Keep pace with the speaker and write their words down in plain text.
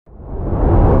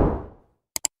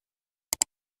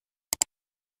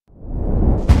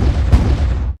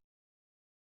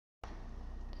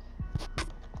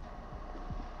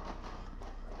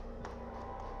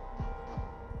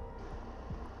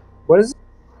What does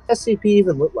SCP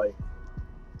even look like?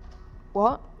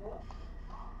 What?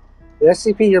 The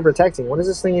SCP you're protecting, what does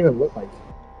this thing even look like?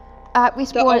 We The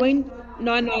spawn. orange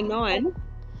 999.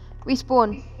 We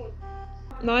spawn.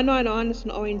 999 is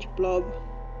an orange blob.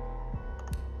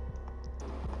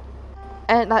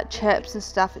 And like chirps and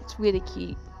stuff. It's really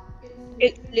cute.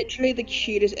 It's literally the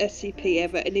cutest SCP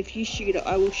ever, and if you shoot it,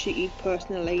 I will shoot you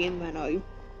personally in Mano.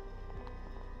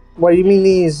 What, you mean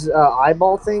these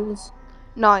eyeball things?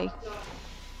 No.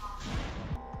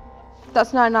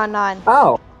 That's 999.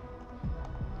 Oh.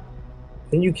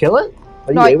 Can you kill it?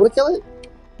 Are No. you able to kill it?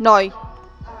 No.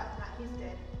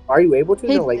 Are you able to?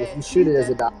 He's No, like if you shoot it as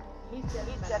a die.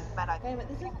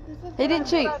 He didn't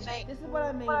shoot. This is what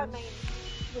I mean.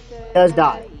 With the It does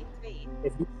die.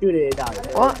 If you shoot it, it dies.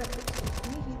 What?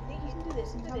 You can do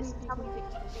this. Tell me if you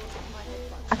can fix this. My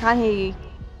headphones. I can't hear you.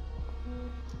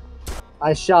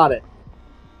 I shot it.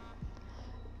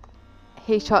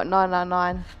 He shot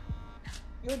 999.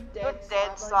 You're You're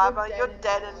dead, Cyber. You're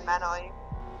dead in Mano.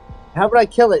 How would I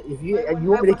kill it? If you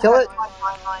want me to kill it?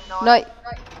 No.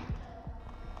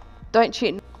 Don't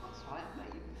shoot.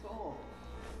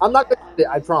 I'm not gonna shoot it.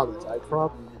 I promise. I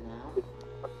promise.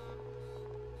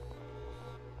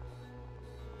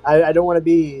 I don't want to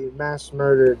be mass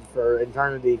murdered for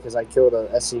eternity because I killed a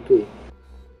SCP.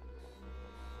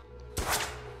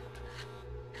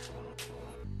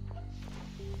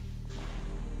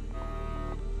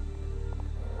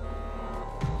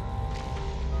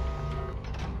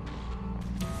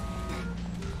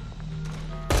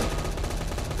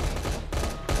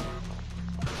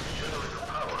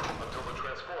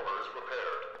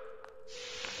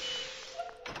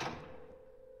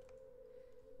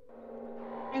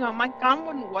 Hang on, my gun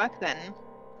wouldn't work then.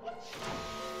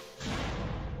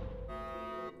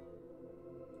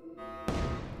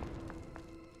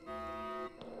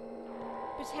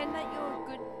 Pretend that you're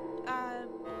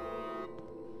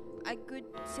a good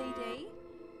CD,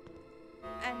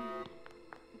 and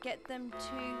get them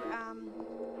to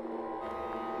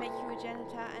make you a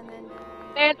janitor, and then.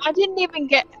 Man, I didn't even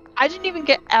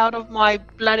get out of my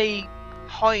bloody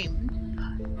home,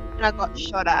 and I got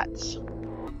shot at.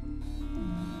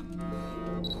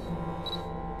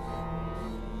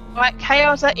 Right,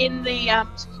 chaos are in the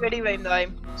security room though,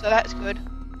 so that's good.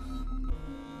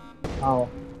 Oh,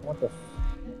 what the?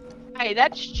 Hey,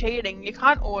 that's cheating. You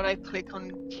can't auto-click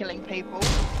on killing people.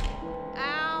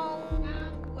 Ow!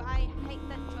 I hate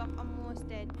that drop. I'm almost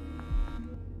dead.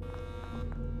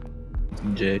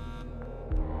 Jade.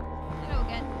 Hello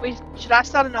again. Should I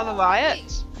start another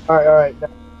riot? All right.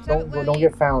 So, Don't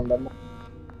get found.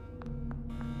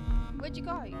 Where'd you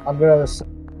go?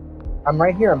 I'm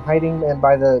right here. I'm hiding in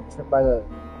by the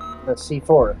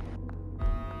C4.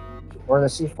 Where the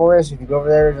C4 is, if you go over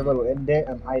there, there's a little indent.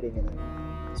 I'm hiding in it,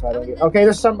 so I don't get. Okay,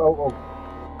 there's some. Oh.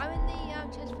 I'm in the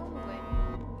transformer way.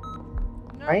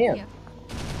 No, I am. Here.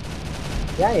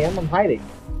 Yeah, I am. I'm hiding.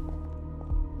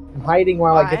 I'm hiding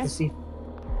while I get the C.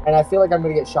 And I feel like I'm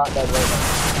gonna get shot dead right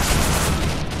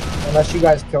now. Unless you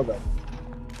guys kill them.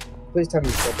 Please tell me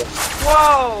you killed them.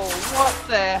 Whoa! What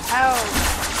the hell?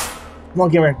 Come on,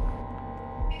 Gamer.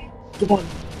 Come on.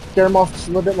 Get him off just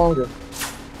a little bit longer. A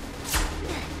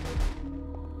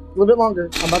little bit longer.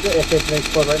 I'm about to. Okay, it's gonna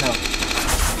explode right now.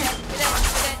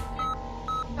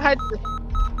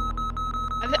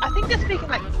 I think they're speaking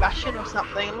like Russian or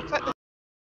something. It looks like the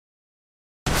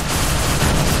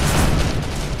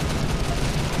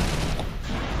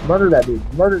Murder that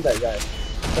dude. Murder that guy.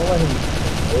 Don't let him.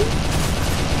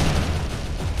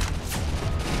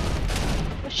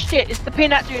 oh, shit. Is the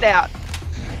peanut dude out?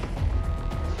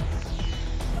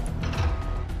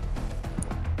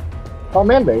 Oh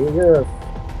man, baby, you're.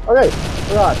 Okay,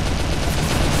 we're on.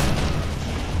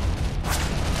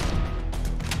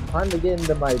 Time to get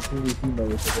into my PvP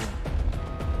mode.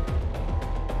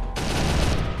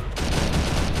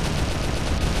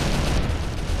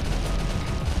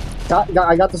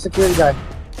 I got the security guy.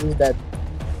 He's dead.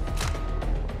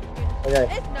 Okay.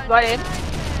 Right in.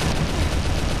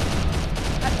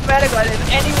 I swear to God,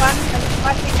 if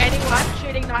anyone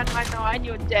shooting 999,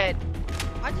 you're dead.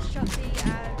 I just shot the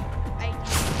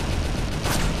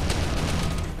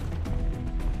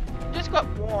Just got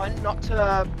warned not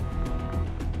to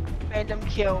random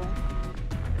kill.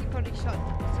 You probably shot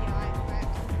the CI,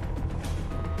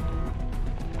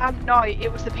 correct? No,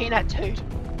 it was the peanut dude.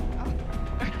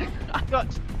 Oh.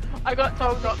 I got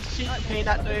told not to shoot the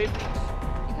peanut dude.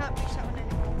 You can't reach that one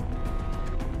anymore.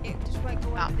 It just won't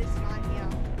go under this line here.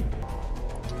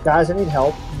 Guys, I need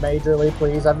help majorly,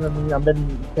 please. I've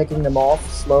been picking them off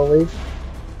slowly.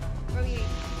 Where are you?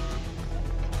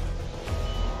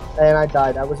 And I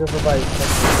died. I was over by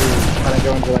trying to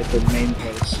go into like the main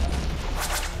place.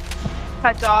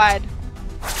 I died.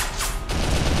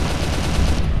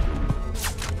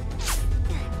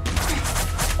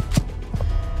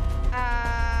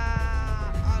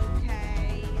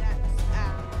 Okay, that's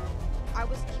I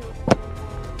was killed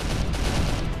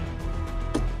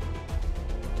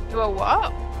through a wall. You were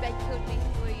what? They killed me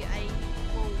through a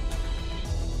wall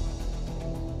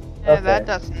Yeah, Okay. that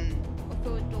doesn't. or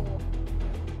through a door.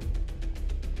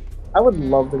 I would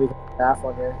love to become a staff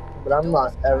on here, but I'm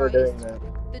not ever doing that.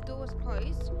 The door was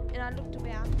closed, and I looked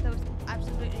around. There was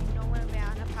absolutely no one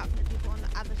around apart from the people on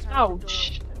the other side Oh, of the door.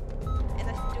 And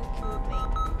they still killed me.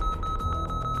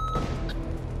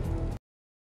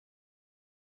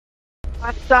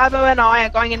 Sabo and I are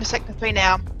going into Sector 3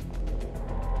 now.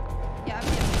 Yeah,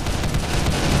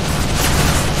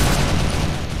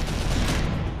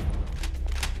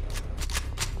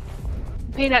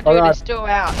 Peanut Oh, Dude God. is still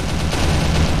out.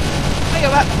 Oh, you're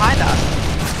right behind us.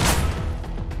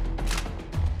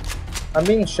 I'm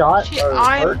being shot Shit, or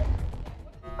hurt.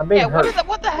 I'm being Yeah, hurt.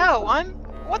 what the hell?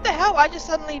 What the hell? I just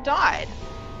suddenly died.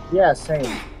 Yeah, same.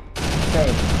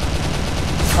 Same.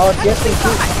 Oh, it's How the did we SCP.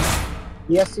 die?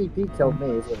 The SCP killed me,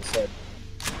 is what it said.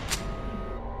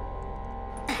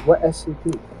 What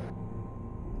SCP?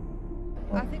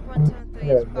 I think 173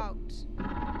 is bugged.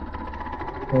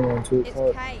 1, 2, It's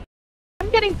 4. K. I'm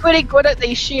getting pretty good at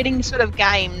these shooting sort of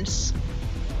games.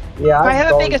 Yeah, If I I've have a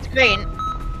gone- bigger screen.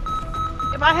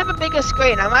 If I have a bigger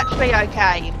screen, I'm actually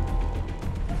okay.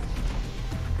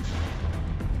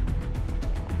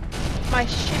 My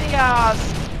shitty ass.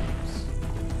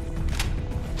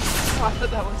 Oh, I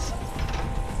thought that was.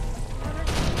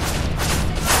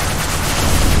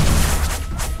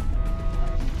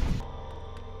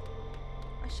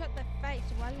 I shot their face.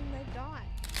 Why didn't they die?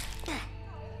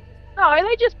 No,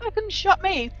 they just fucking shot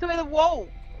me through the wall.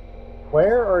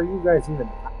 Where are you guys even?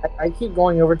 I keep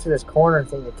going over to this corner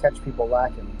thing to catch people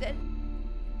lacking.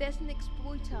 There's an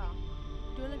exploiter.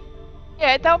 Do you wanna...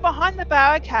 Yeah, they were behind the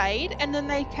barricade, and then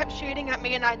they kept shooting at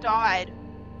me, and I died.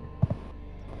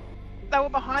 They were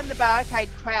behind the barricade,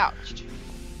 crouched.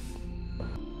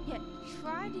 Yeah,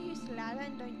 try to use the ladder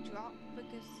and don't drop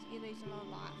because you lose a lot of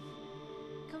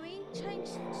life. Can we change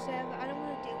server? I don't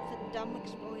want to deal with a dumb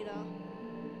exploiter.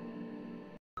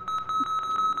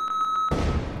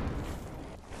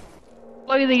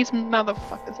 Blow these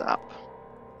motherfuckers up.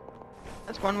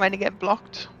 That's one way to get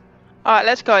blocked. Alright,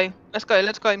 let's go. Let's go,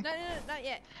 let's go. No, not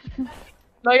yet.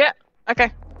 Not yet? Okay.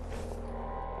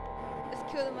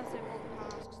 Let's kill them as they walk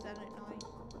past because they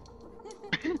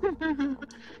don't know.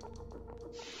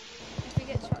 If we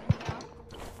get shot in the arm.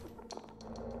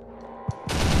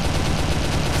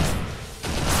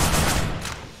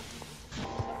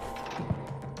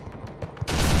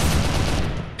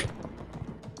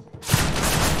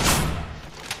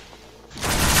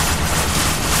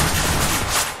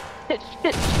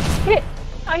 Shit.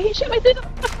 Oh, he shot me through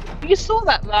the... You saw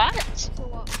that, right? So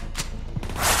what?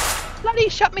 Bloody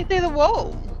shot me through the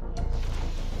wall.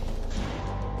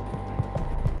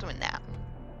 Doing that.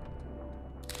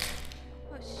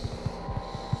 Oh shit.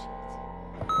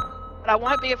 But I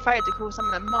won't be afraid to call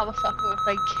someone a motherfucker if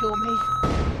they kill me.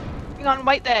 Hang on,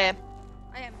 wait there.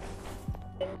 I am.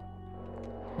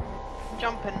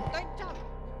 Jumping. Don't jump.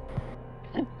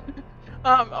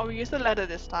 I'll use the ladder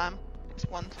this time. This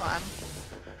one time.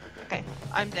 Okay,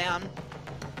 I'm down.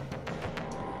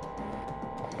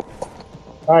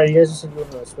 Alright, you guys just said you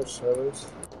want to switch servers.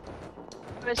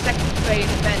 I'm a second grade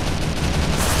event.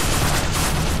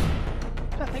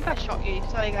 I think I shot you,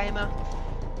 sorry gamer.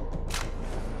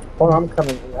 Well, I'm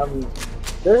coming.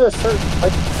 There's a certain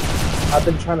place I've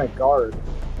been trying to guard.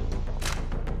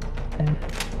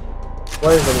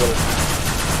 Where is it?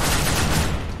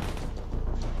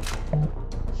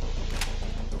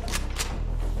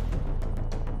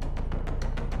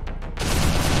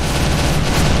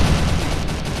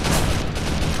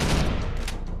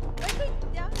 Don't go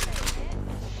down there yet.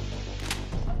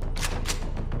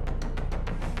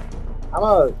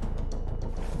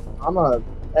 I'm a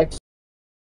ex.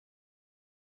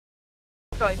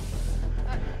 Go.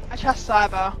 I trust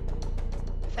Cyber. I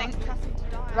think. Trust him to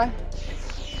die. Right.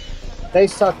 They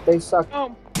suck. They suck.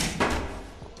 Oh,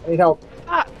 I need help.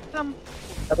 fuck.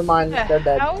 Never mind. The They're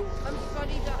dead. hell? I'm sorry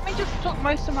that That me just took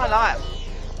most of my life.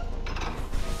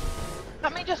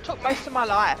 That me just took most of my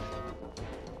life.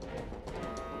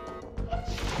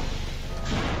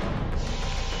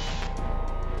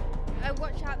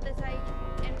 watch out, there's a